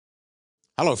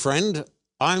Hello, friend.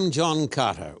 I'm John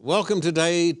Carter. Welcome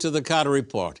today to the Carter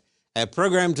Report. Our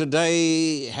program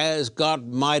today has got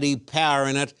mighty power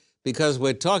in it because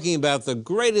we're talking about the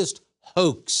greatest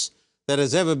hoax that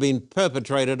has ever been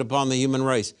perpetrated upon the human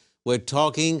race. We're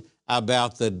talking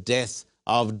about the death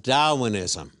of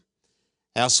Darwinism.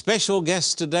 Our special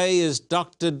guest today is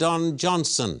Dr. Don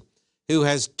Johnson, who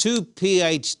has 2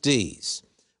 PhDs,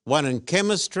 one in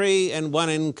chemistry and one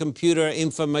in computer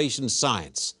information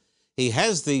science. He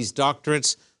has these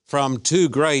doctorates from 2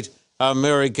 great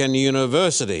American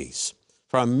universities,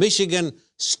 from Michigan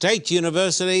State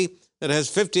University that has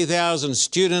 50,000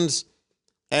 students,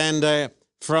 and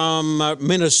from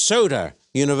Minnesota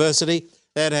University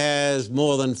that has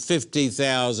more than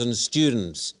 50,000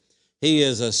 students. He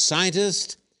is a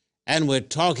scientist, and we're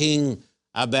talking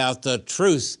about the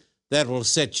truth that will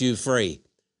set you free.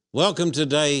 Welcome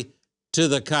today to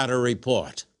the Carter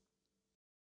Report.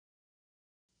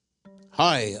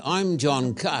 Hi, I'm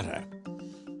John Carter.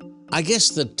 I guess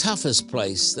the toughest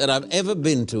place that I've ever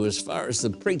been to as far as the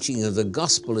preaching of the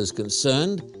gospel is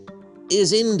concerned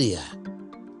is India,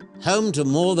 home to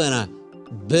more than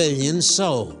 1 billion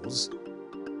souls,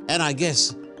 and I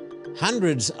guess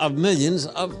hundreds of millions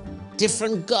of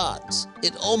different gods.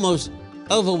 It almost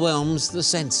overwhelms the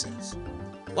senses.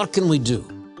 What can we do?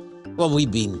 Well, we've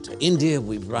been to India,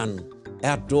 we've run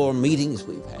outdoor meetings,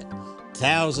 we've had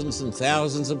thousands and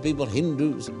thousands of people,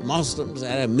 Hindus, Muslims,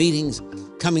 at our meetings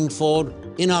coming forward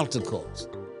in altar calls.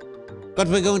 But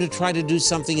we're going to try to do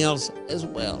something else as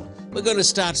well. We're going to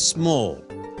start small.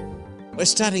 We're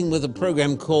starting with a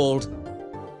program called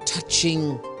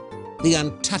Touching the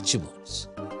Untouchables.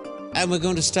 And we're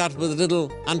going to start with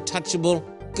little untouchable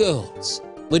girls.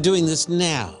 We're doing this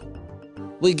now.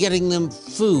 We're getting them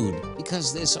food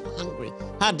because they're so hungry.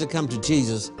 Hard to come to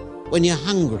Jesus when you're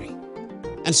hungry.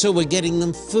 And so we're getting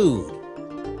them food,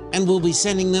 and we'll be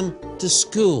sending them to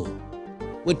school.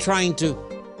 We're trying to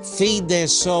feed their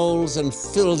souls and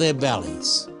fill their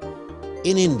bellies.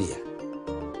 In India,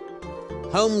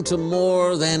 home to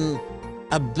more than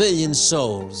 1 billion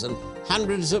souls and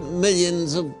hundreds of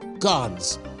millions of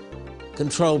gods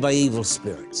controlled by evil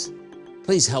spirits.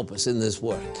 Please help us in this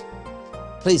work.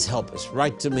 Please help us.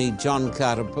 Write to me, John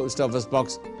Carter, Post Office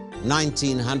Box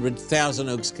 1900, Thousand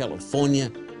Oaks,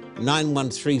 California,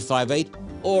 91358,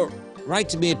 or write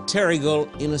to me at Terrigal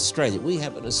in Australia. We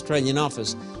have an Australian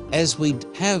office, as we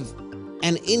have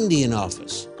an Indian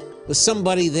office, with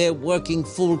somebody there working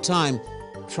full-time,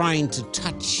 trying to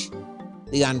touch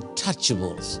the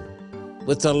untouchables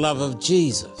with the love of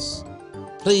Jesus.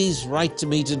 Please write to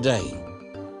me today.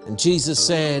 And Jesus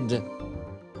said,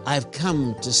 I've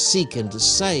come to seek and to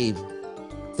save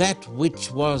that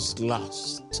which was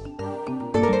lost.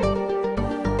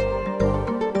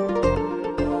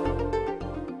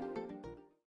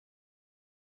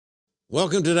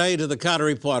 Welcome today to the Carter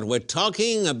Report. We're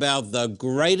talking about the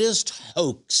greatest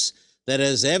hoax that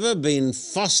has ever been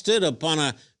fostered upon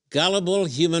a gullible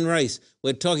human race.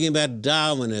 We're talking about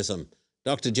Darwinism.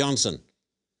 Dr. Johnson,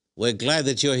 we're glad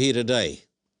that you're here today.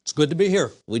 It's good to be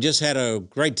here. We just had a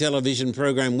great television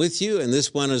program with you, and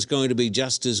this one is going to be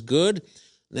just as good.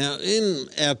 Now, in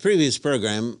our previous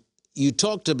program, you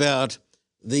talked about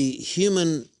the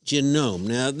human genome.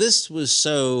 Now, this was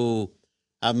so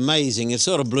amazing. It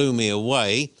sort of blew me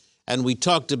away. And we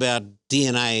talked about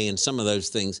DNA and some of those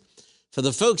things. For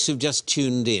the folks who've just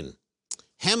tuned in,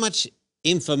 how much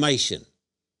information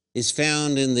is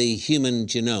found in the human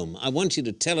genome? I want you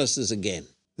to tell us this again.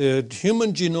 The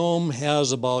human genome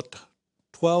has about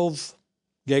 12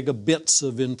 gigabits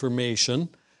of information,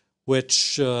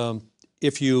 which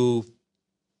if you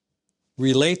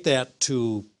relate that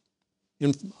to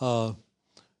the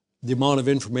amount of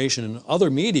information in other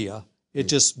media, it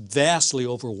just vastly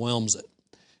overwhelms it.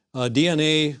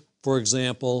 DNA, for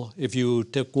example, if you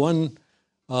took one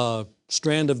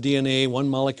strand of DNA, one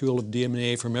molecule of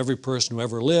DNA from every person who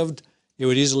ever lived, it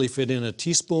would easily fit in a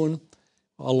teaspoon,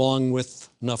 along with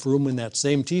enough room in that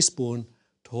same teaspoon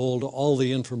to hold all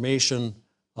the information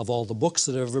of all the books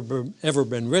that have ever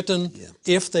been written,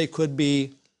 if they could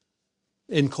be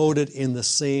encoded in the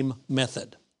same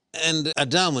method. And a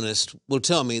Darwinist will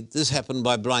tell me this happened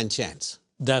by blind chance.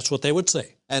 That's what they would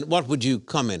say. And what would you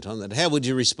comment on that? How would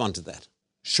you respond to that?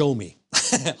 Show me.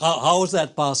 How is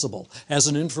that possible? As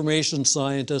an information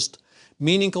scientist,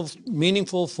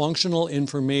 meaningful functional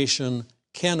information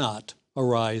cannot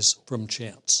arise from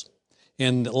chance.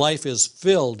 And life is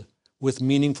filled with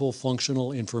meaningful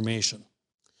functional information.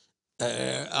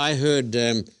 I heard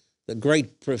the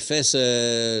great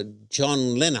Professor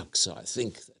John Lennox, I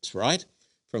think that's right,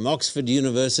 from Oxford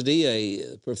University,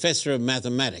 a professor of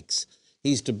mathematics.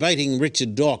 he's debating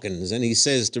Richard Dawkins, and he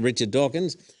says to Richard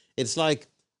Dawkins, it's like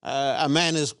a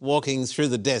man is walking through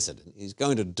the desert. He's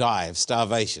going to die of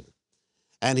starvation.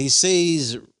 And he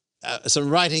sees some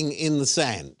writing in the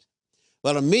sand.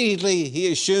 Well, immediately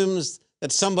he assumes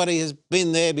that somebody has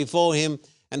been there before him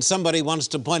and somebody wants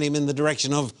to point him in the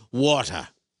direction of water.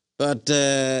 But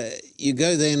you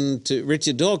go then to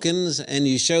Richard Dawkins and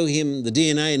you show him the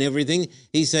DNA and everything.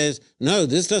 He says, no,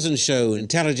 this doesn't show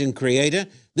intelligent creator.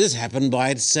 This happened by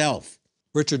itself.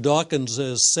 Richard Dawkins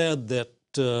has said that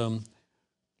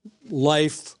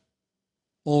life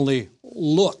only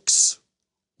looks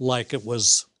like it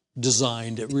was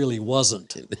designed. It really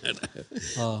wasn't.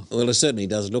 Well, it certainly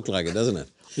does look like it, doesn't it?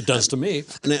 It does to me.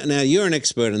 Now, you're an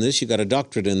expert in this. You've got a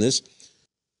doctorate in this.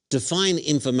 Define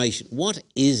information. What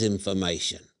is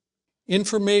information?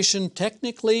 Information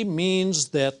technically means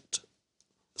that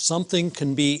something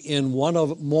can be in one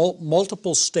of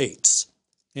multiple states,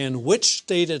 and which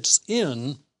state it's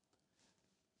in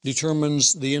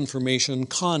determines the information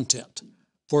content.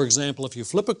 For example, if you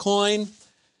flip a coin,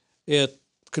 it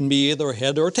can be either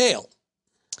head or tail.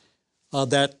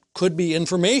 That could be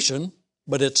information,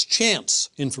 but it's chance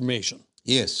information.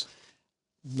 Yes.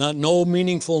 No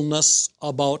meaningfulness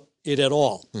about it at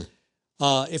all.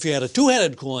 If you had a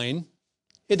two-headed coin,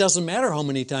 it doesn't matter how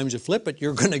many times you flip it,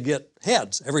 you're going to get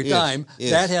heads every time.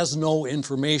 Yes. That has no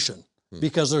information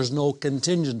because there's no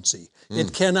contingency.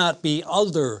 It cannot be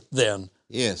other than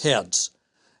heads.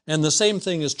 And the same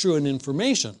thing is true in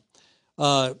information.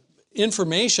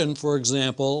 Information, for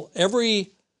example,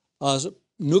 every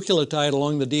nucleotide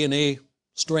along the DNA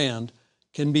strand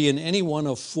can be in any one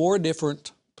of 4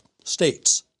 different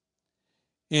states.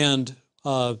 And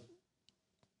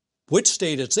which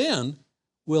state it's in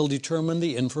will determine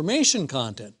the information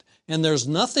content. And there's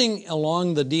nothing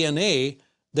along the DNA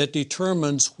that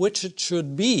determines which it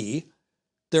should be.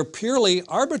 They're purely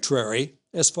arbitrary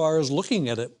as far as looking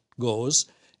at it goes.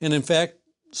 And in fact,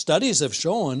 studies have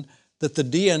shown that the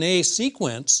DNA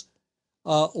sequence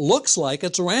looks like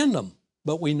it's random,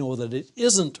 but we know that it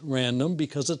isn't random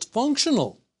because it's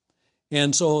functional.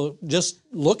 And so just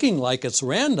looking like it's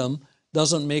random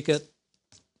doesn't make it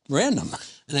random.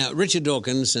 Now, Richard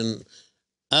Dawkins and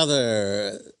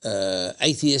other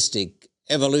atheistic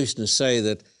evolutionists say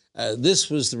that this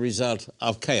was the result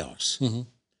of chaos.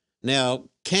 Now,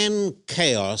 can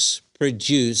chaos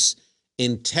produce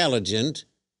intelligent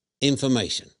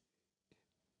information?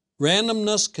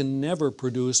 Randomness can never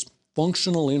produce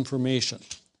functional information.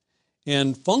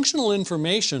 And functional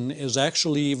information is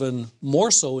actually even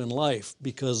more so in life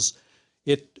because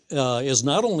it is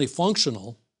not only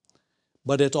functional,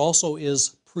 but it also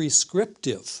is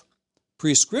prescriptive.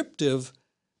 Prescriptive,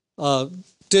 to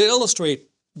illustrate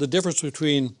the difference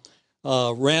between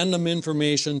random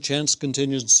information, chance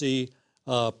contingency,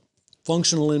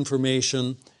 functional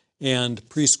information, and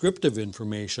prescriptive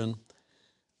information.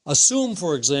 Assume,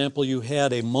 for example, you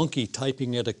had a monkey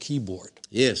typing at a keyboard.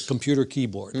 Yes. Computer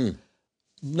keyboard.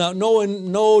 Now,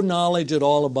 no knowledge at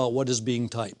all about what is being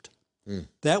typed.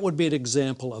 That would be an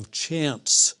example of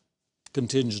chance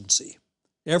contingency.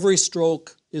 Every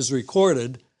stroke is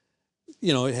recorded.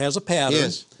 You know, it has a pattern.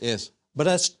 Yes, yes. But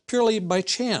that's purely by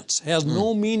chance. It has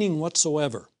no meaning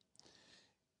whatsoever.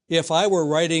 If I were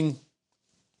writing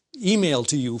email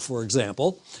to you, for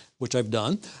example, which I've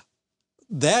done,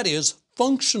 that is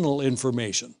functional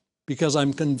information because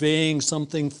I'm conveying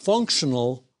something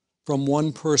functional from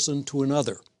one person to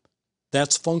another.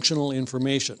 That's functional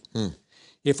information.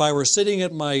 If I were sitting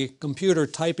at my computer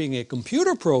typing a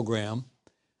computer program,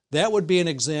 that would be an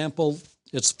example.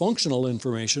 It's functional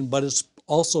information, but it's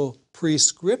also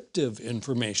prescriptive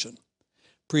information.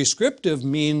 Prescriptive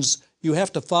means you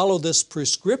have to follow this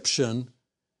prescription,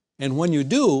 and when you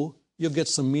do, you'll get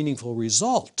some meaningful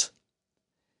result.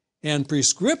 And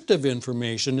prescriptive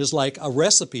information is like a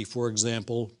recipe, for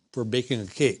example, for baking a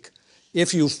cake.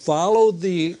 If you follow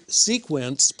the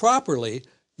sequence properly,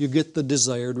 you get the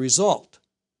desired result.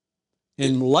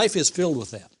 And life is filled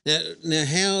with that. Now,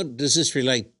 how does this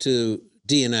relate to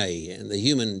DNA and the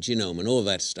human genome and all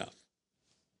that stuff?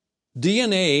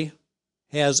 DNA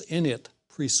has in it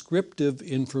prescriptive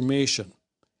information.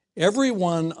 Every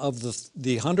one of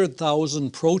the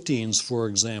 100,000 proteins, for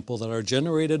example, that are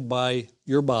generated by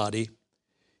your body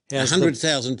has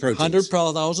 100,000 proteins.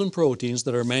 100,000 proteins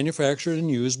that are manufactured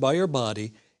and used by your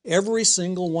body. Every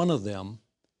single one of them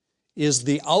is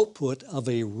the output of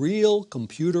a real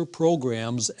computer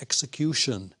program's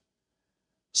execution.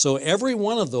 So every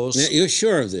one of those... Now, you're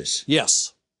sure of this?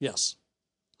 Yes, yes,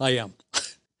 I am.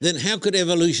 Then how could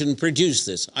evolution produce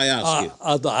this, I ask you?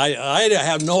 I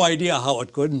have no idea how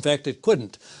it could. In fact, it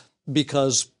couldn't,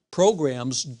 because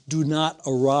programs do not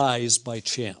arise by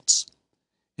chance.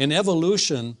 In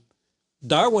evolution,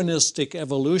 Darwinistic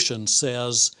evolution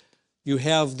says you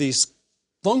have these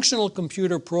functional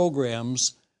computer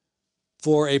programs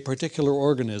for a particular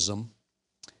organism.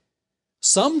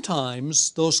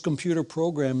 Sometimes those computer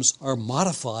programs are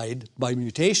modified by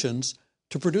mutations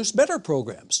to produce better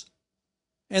programs.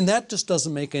 And that just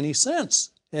doesn't make any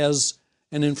sense as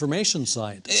an information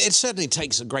scientist. It certainly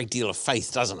takes a great deal of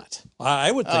faith, doesn't it?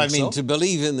 I would think so. I mean, to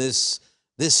believe in this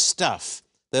stuff,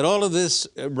 that all of this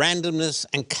randomness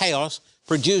and chaos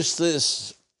produce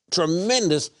this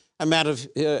tremendous amount of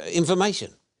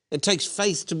information. It takes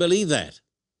faith to believe that.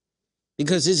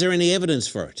 Because is there any evidence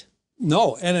for it?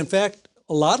 No, and in fact,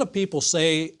 a lot of people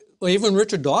say, well, even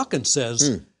Richard Dawkins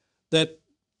says that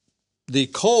the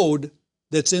code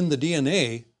that's in the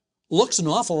DNA looks an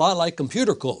awful lot like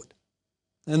computer code.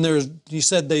 And he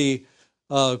said the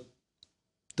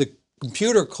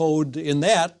computer code in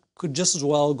that could just as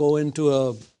well go into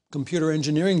a computer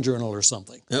engineering journal or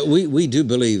something. We do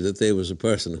believe that there was a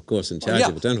person, of course, in charge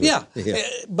of it, don't we? Yeah,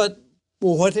 but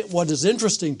what is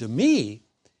interesting to me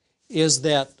is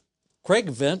that Craig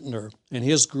Ventnor and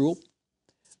his group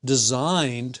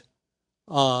designed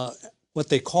what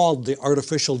they called the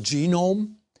artificial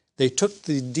genome. They took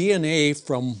the DNA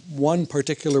from one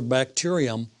particular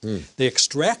bacterium, they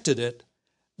extracted it,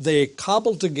 they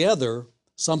cobbled together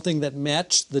something that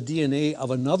matched the DNA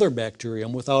of another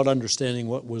bacterium without understanding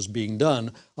what was being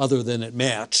done other than it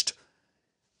matched.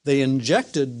 They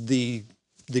injected the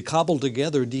cobbled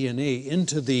together DNA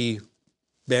into the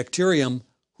bacterium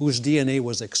whose DNA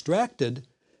was extracted,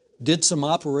 did some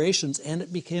operations, and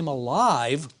it became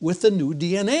alive with the new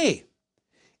DNA.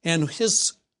 And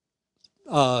his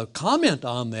comment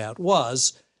on that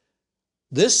was,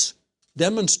 this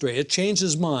demonstrated, changed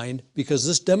his mind, because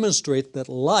this demonstrates that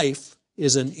life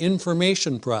is an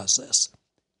information process,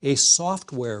 a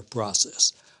software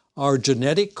process. Our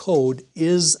genetic code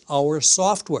is our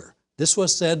software. This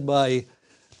was said by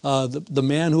the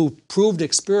man who proved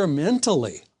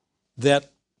experimentally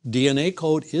that DNA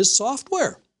code is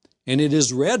software, and it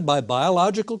is read by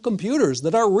biological computers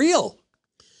that are real.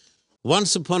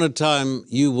 Once upon a time,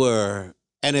 you were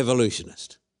an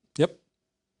evolutionist. Yep,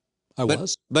 I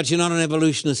was. But you're not an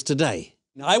evolutionist today.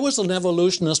 I was an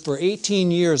evolutionist for 18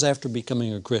 years after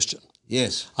becoming a Christian.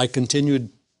 Yes. I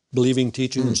continued believing,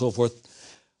 teaching, and so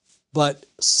forth. But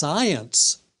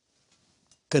science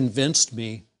convinced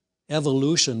me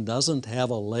evolution doesn't have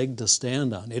a leg to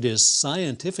stand on. It is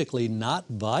scientifically not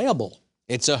viable.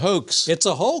 It's a hoax. It's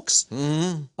a hoax.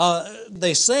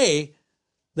 They say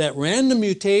that random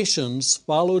mutations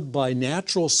followed by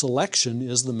natural selection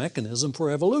is the mechanism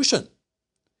for evolution.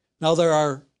 Now, there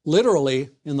are literally,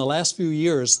 in the last few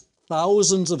years,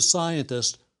 thousands of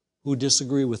scientists who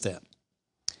disagree with that.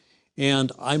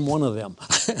 And I'm one of them,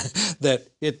 that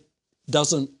it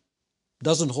doesn't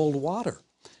hold water.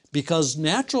 Because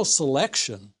natural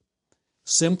selection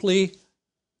simply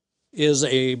is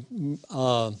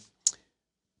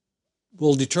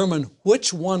will determine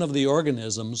which one of the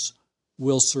organisms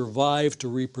will survive to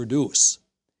reproduce.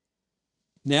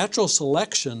 Natural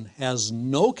selection has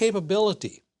no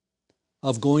capability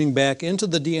of going back into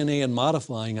the DNA and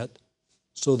modifying it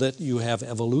so that you have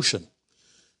evolution.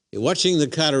 You're watching the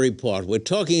Carter Report. We're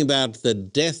talking about the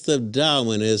death of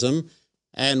Darwinism,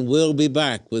 and we'll be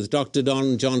back with Dr.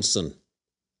 Don Johnson.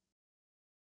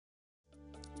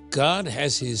 God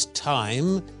has his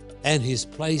time and his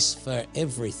place for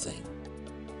everything.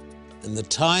 And the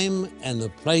time and the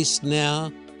place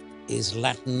now is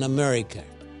Latin America,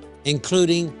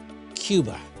 including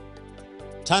Cuba.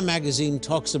 Time magazine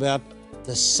talks about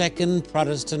the Second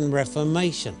Protestant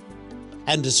Reformation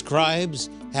and describes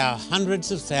how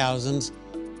hundreds of thousands,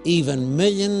 even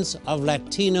millions of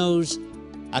Latinos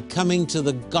are coming to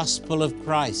the gospel of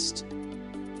Christ.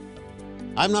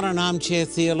 I'm not an armchair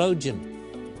theologian.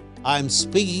 I'm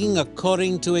speaking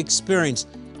according to experience.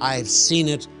 I've seen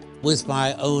it with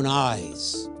my own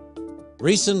eyes.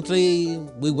 Recently,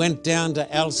 we went down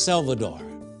to El Salvador.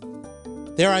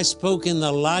 There I spoke in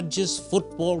the largest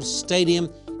football stadium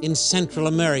in Central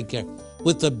America,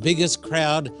 with the biggest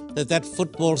crowd that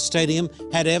football stadium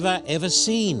had ever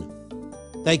seen.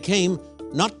 They came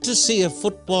not to see a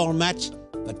football match,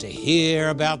 but to hear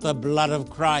about the blood of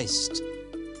Christ.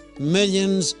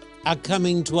 Millions are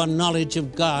coming to a knowledge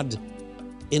of God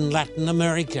in Latin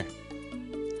America.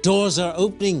 Doors are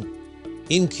opening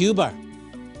in Cuba.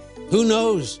 Who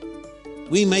knows?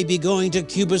 We may be going to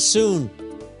Cuba soon.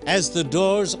 As the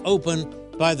doors open,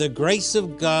 by the grace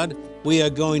of God, we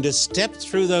are going to step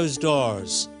through those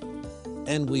doors.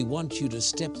 And we want you to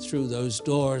step through those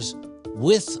doors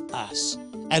with us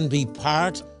and be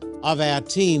part of our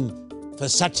team for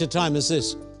such a time as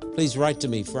this, please write to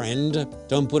me, friend.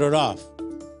 Don't put it off.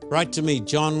 Write to me,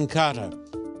 John Carter,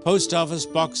 Post Office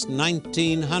Box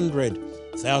 1900,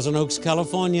 Thousand Oaks,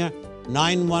 California,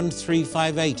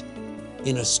 91358.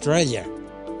 In Australia,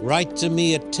 write to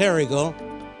me at Terrigal,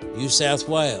 New South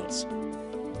Wales.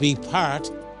 Be part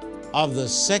of the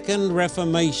Second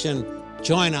Reformation.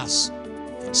 Join us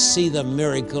and see the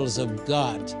miracles of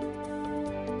God.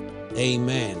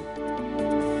 Amen.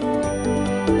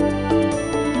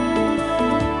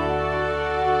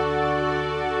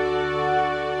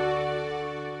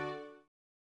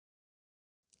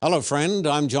 Hello, friend.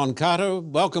 I'm John Carter.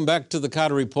 Welcome back to the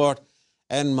Carter Report.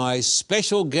 And my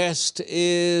special guest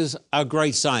is a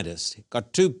great scientist.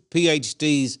 Got 2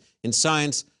 PhDs in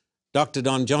science, Dr.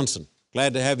 Don Johnson.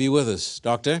 Glad to have you with us,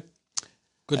 Doctor.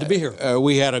 Good to be here.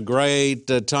 We had a great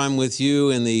time with you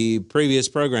in the previous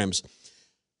programs.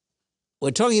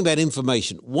 We're talking about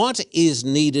information. What is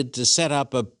needed to set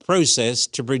up a process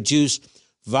to produce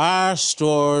vast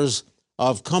stores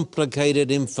of complicated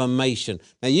information?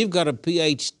 Now, you've got a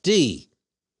PhD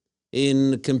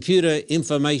in computer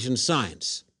information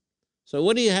science. So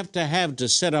what do you have to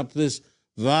set up this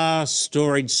vast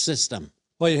storage system?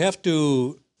 Well, you have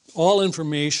to, all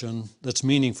information that's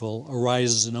meaningful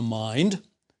arises in a mind.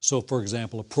 So, for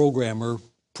example, a programmer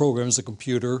programs a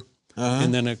computer,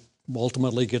 and then it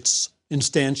ultimately gets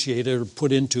instantiated or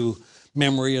put into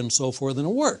memory and so forth, and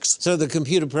it works. So the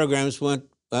computer programs weren't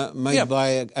made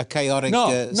by a chaotic... No.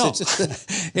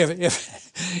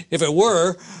 If it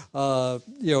were,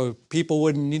 people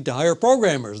wouldn't need to hire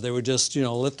programmers. They would just,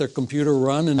 let their computer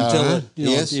run until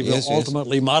it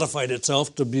ultimately modified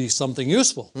itself to be something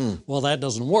useful. Well, that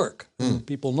doesn't work.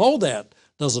 People know that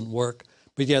doesn't work,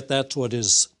 but yet that's what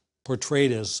is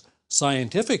portrayed as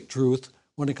scientific truth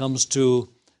when it comes to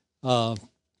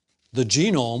the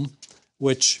genome,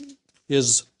 which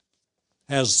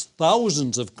has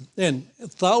thousands of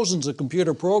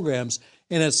computer programs,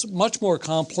 and it's much more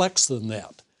complex than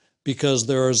that because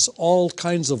there's all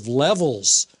kinds of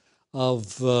levels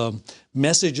of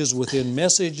messages within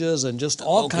messages and just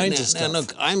all kinds of stuff. Now,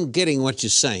 look, I'm getting what you're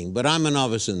saying, but I'm a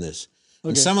novice in this. Okay.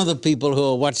 And some of the people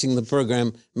who are watching the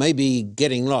program may be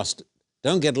getting lost.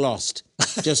 Don't get lost.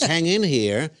 Just hang in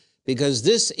here, because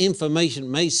this information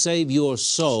may save your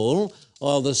soul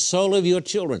or the soul of your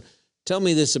children. Tell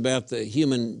me this about the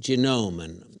human genome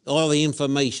and all the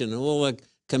information and all the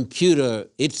computer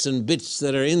its and bits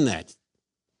that are in that.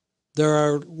 There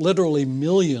are literally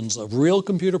millions of real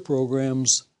computer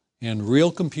programs and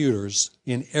real computers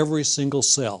in every single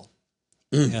cell.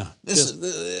 Yeah.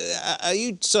 Are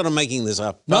you sort of making this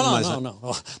up?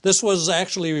 No. This was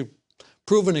actually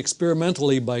proven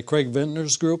experimentally by Craig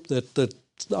Ventnor's group that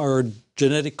our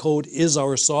genetic code is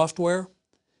our software,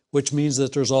 which means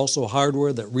that there's also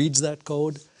hardware that reads that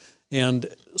code. And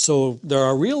so there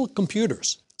are real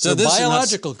computers. So they're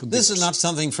biological computers. This is not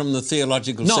something from the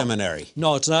theological seminary.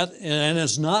 No, it's not. And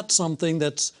it's not something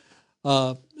that's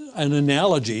an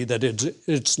analogy that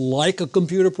it's like a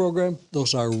computer program.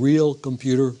 Those are real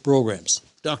computer programs.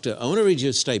 Doctor, I want to read you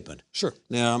a statement. Sure.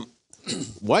 Now,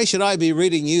 why should I be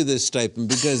reading you this statement?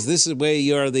 Because this is where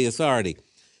you're the authority.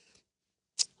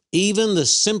 Even the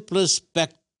simplest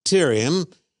bacterium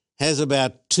has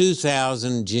about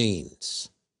 2,000 genes,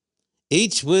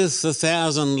 each with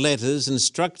 1,000 letters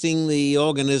instructing the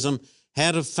organism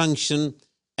how to function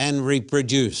and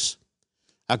reproduce.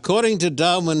 According to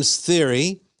Darwin's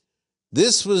theory,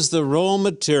 this was the raw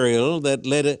material that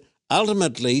led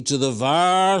ultimately to the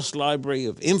vast library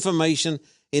of information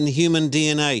in human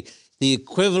DNA, the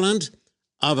equivalent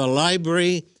of a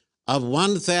library of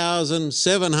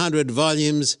 1,700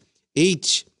 volumes,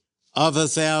 each of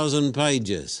 1,000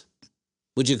 pages.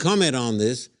 Would you comment on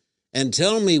this and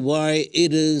tell me why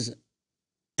it is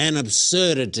an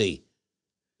absurdity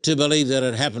to believe that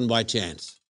it happened by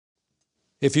chance?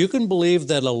 If you can believe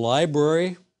that a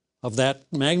library of that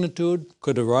magnitude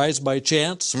could arise by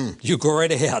chance, you go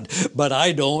right ahead. But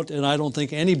I don't, and I don't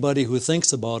think anybody who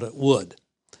thinks about it would.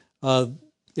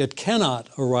 It cannot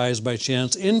arise by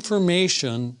chance.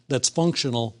 Information that's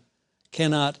functional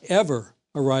cannot ever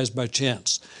arise by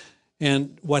chance.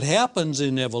 And what happens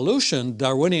in evolution,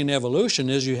 Darwinian evolution,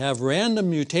 is you have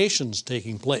random mutations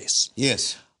taking place.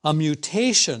 Yes. A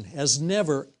mutation has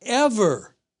never,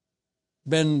 ever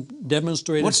been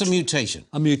demonstrated. What's a mutation?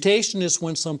 A mutation is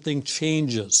when something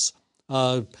changes.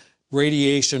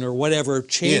 Radiation or whatever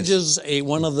changes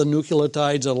one of the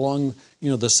nucleotides along,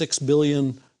 the 6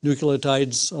 billion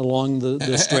nucleotides along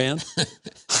the strand.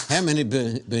 How many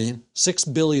billion? 6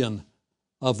 billion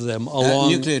of them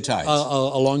along nucleotides.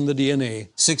 Along the DNA.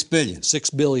 6 billion. 6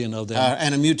 billion of them.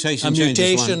 And a mutation A changes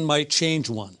mutation one. might change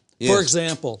one. Yes. For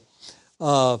example,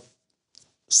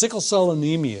 sickle cell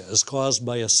anemia is caused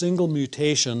by a single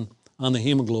mutation on the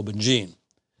hemoglobin gene.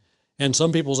 And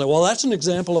some people say, well, that's an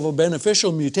example of a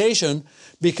beneficial mutation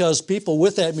because people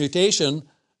with that mutation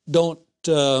don't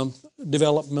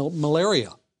develop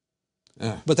malaria.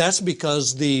 But that's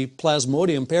because the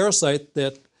Plasmodium parasite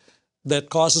that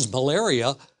causes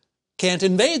malaria can't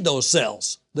invade those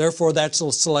cells. Therefore, that's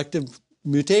a selective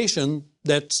mutation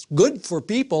that's good for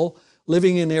people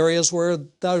living in areas where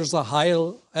there's a high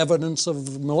evidence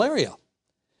of malaria.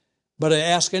 But I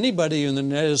ask anybody in the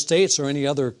United States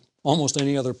or almost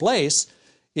any other place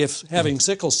if having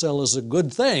sickle cell is a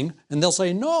good thing, and they'll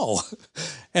say no.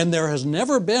 And there has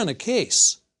never been a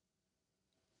case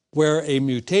where a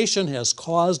mutation has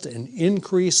caused an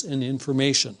increase in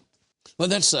information. Well,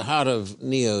 that's the heart of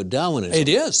neo-Darwinism. It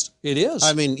is. It is.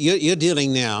 I mean, you're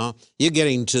dealing now, you're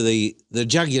getting to the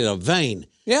jugular vein.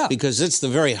 Yeah. Because it's the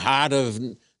very heart of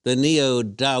the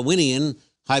neo-Darwinian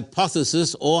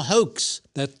hypothesis or hoax.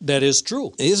 That is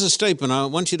true. Here's a statement. I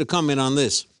want you to comment on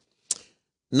this.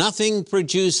 Nothing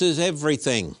produces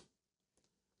everything.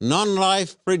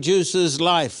 Non-life produces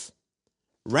life.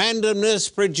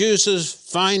 Randomness produces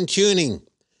fine-tuning.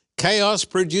 Chaos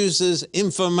produces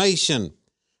information.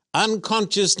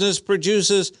 Unconsciousness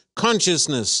produces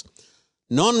consciousness.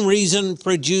 Non-reason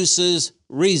produces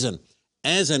reason.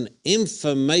 As an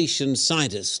information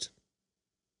scientist,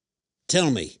 tell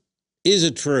me, is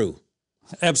it true?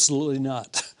 Absolutely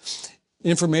not.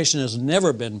 Information has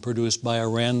never been produced by a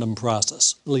random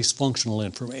process, at least functional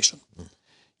information.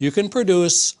 You can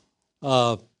produce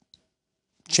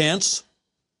chance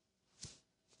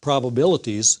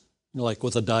probabilities, like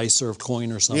with a dice or a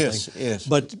coin or something, yes.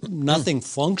 But nothing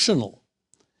functional.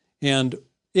 And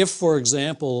if, for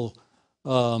example,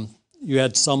 you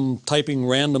had some typing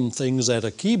random things at a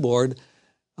keyboard,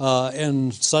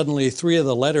 and suddenly 3 of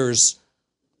the letters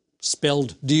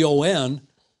spelled D-O-N,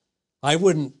 I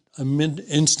wouldn't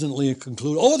instantly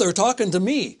conclude, oh, they're talking to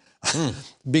me,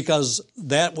 because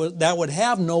that would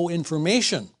have no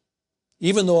information,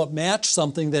 even though it matched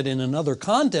something that in another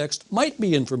context might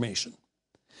be information.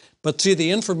 But see,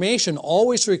 the information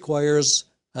always requires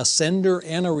a sender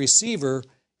and a receiver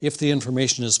if the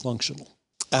information is functional.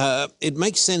 It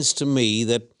makes sense to me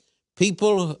that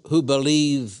people who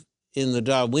believe in the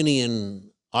Darwinian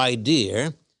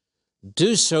idea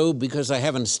do so because they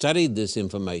haven't studied this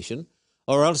information,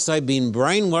 or else they've been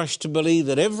brainwashed to believe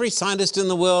that every scientist in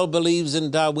the world believes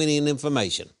in Darwinian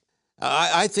information.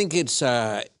 I think it's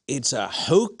a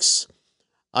hoax.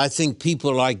 I think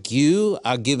people like you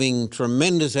are giving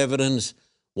tremendous evidence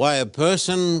why a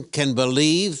person can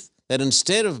believe that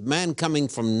instead of man coming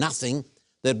from nothing,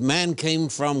 that man came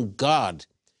from God.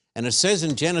 And it says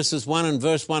in Genesis 1 and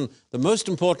verse 1, the most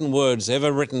important words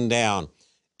ever written down,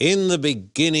 in the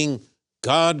beginning,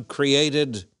 God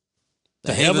created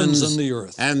the heavens and the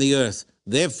earth. And the earth.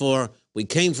 Therefore, we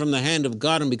came from the hand of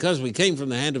God, and because we came from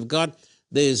the hand of God,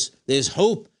 there's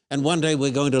hope, and one day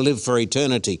we're going to live for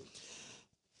eternity.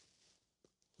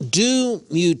 Do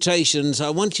mutations, I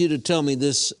want you to tell me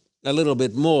this a little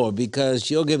bit more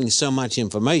because you're giving so much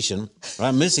information,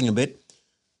 I'm missing a bit.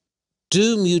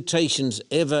 Do mutations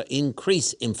ever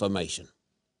increase information?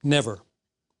 Never.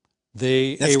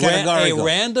 That's categorical. A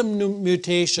random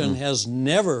mutation has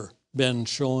never been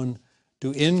shown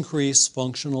to increase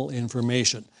functional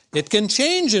information. It can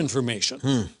change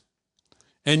information.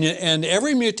 And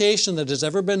every mutation that has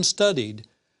ever been studied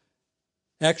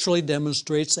actually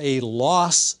demonstrates a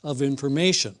loss of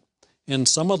information. And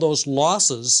some of those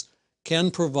losses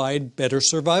can provide better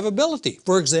survivability.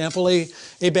 For example, a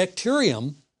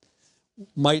bacterium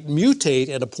might mutate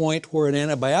at a point where an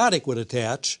antibiotic would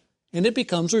attach, and it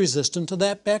becomes resistant to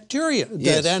that bacteria,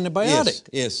 that antibiotic.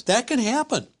 Yes. That can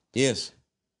happen. Yes.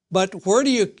 But where do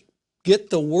you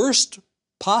get the worst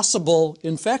possible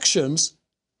infections?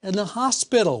 In the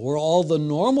hospital, where all the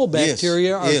normal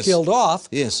bacteria are killed off.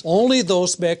 Yes. Only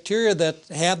those bacteria that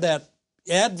have that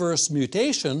adverse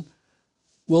mutation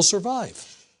will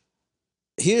survive.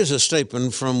 Here's a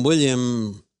statement from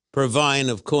William Provine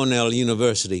of Cornell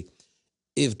University.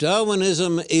 If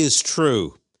Darwinism is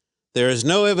true, there is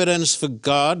no evidence for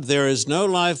God, there is no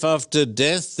life after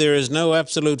death, there is no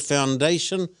absolute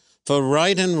foundation for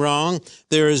right and wrong,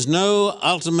 there is no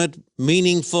ultimate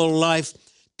meaningful life,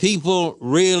 people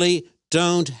really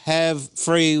don't have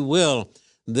free will.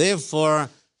 Therefore,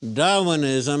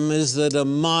 Darwinism is the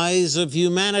demise of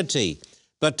humanity.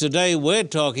 But today we're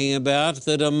talking about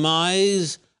the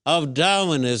demise of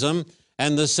Darwinism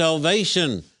and the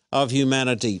salvation of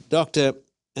humanity. Dr.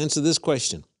 answer this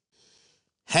question.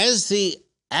 Has the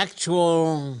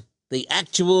actual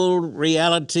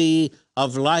reality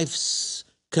of life's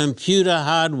computer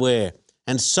hardware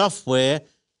and software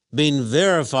been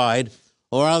verified,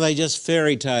 or are they just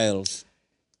fairy tales?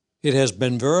 It has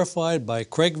been verified by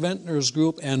Craig Ventnor's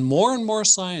group, and more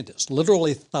scientists,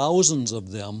 literally thousands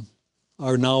of them,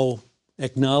 are now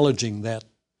acknowledging that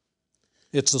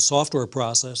it's a software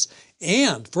process.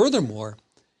 And furthermore,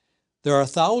 there are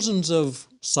thousands of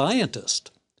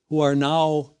scientists who are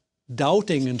now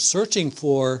doubting and searching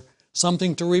for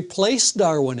something to replace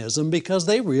Darwinism because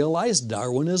they realize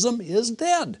Darwinism is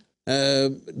dead.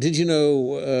 Did you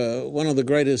know one of the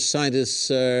greatest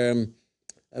scientists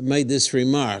made this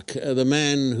remark? The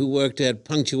man who worked at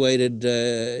punctuated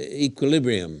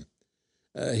equilibrium.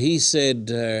 He said,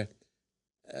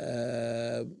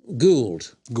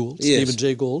 Gould. Gould, Yes. Stephen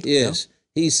Jay Gould. Yes.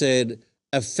 Yeah. He said,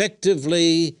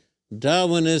 effectively,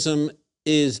 Darwinism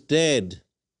is dead.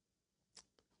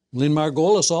 Lynn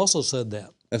Margolis also said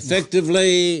that.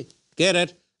 Effectively, get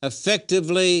it?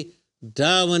 Effectively,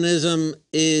 Darwinism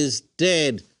is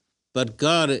dead, but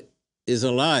God is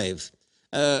alive.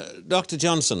 Dr.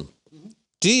 Johnson,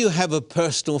 do you have a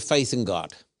personal faith in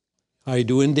God? I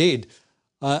do indeed.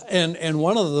 And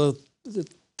one of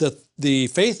the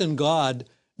faith in God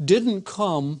didn't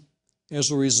come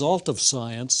as a result of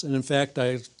science. And in fact,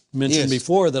 I mentioned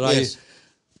before that I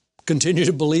continue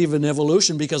to believe in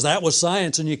evolution because that was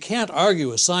science, and you can't argue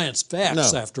with science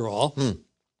facts after all.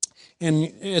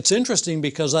 And it's interesting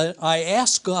because I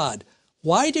asked God,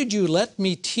 why did you let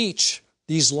me teach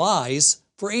these lies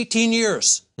for 18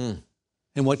 years? And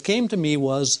what came to me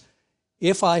was,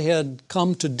 if I had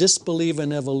come to disbelieve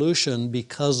in evolution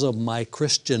because of my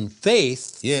Christian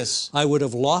faith, I would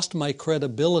have lost my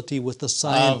credibility with the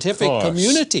scientific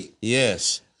community.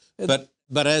 Yes. But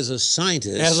as a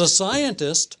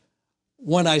scientist,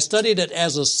 when I studied it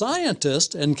as a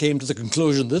scientist and came to the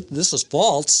conclusion that this is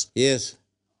false,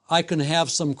 I can have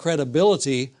some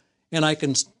credibility, and I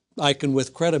can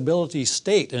with credibility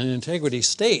state and integrity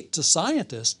state to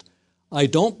scientists, I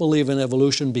don't believe in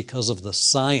evolution because of the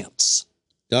science.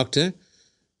 Doctor,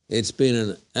 it's been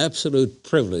an absolute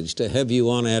privilege to have you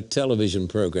on our television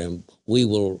program. We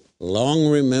will long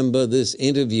remember this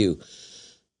interview.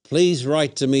 Please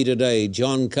write to me today,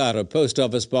 John Carter, Post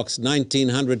Office Box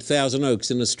 1900, Thousand Oaks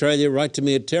in Australia. Write to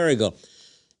me at Terrigal.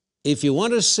 If you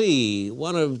want to see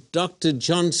one of Dr.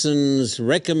 Johnson's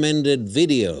recommended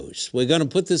videos, we're going to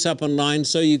put this up online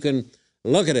so you can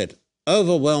look at it.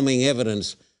 Overwhelming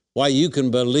evidence why you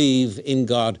can believe in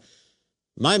God.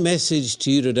 My message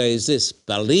to you today is this: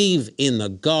 believe in the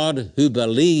God who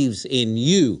believes in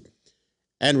you.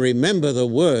 And remember the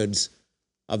words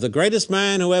of the greatest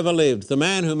man who ever lived, the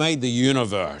man who made the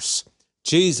universe.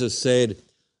 Jesus said,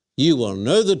 you will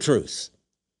know the truth,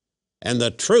 and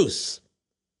the truth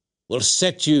will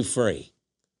set you free.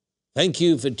 Thank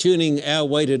you for tuning our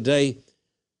way today,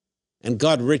 and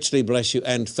God richly bless you,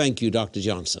 and thank you, Dr.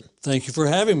 Johnson. Thank you for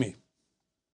having me.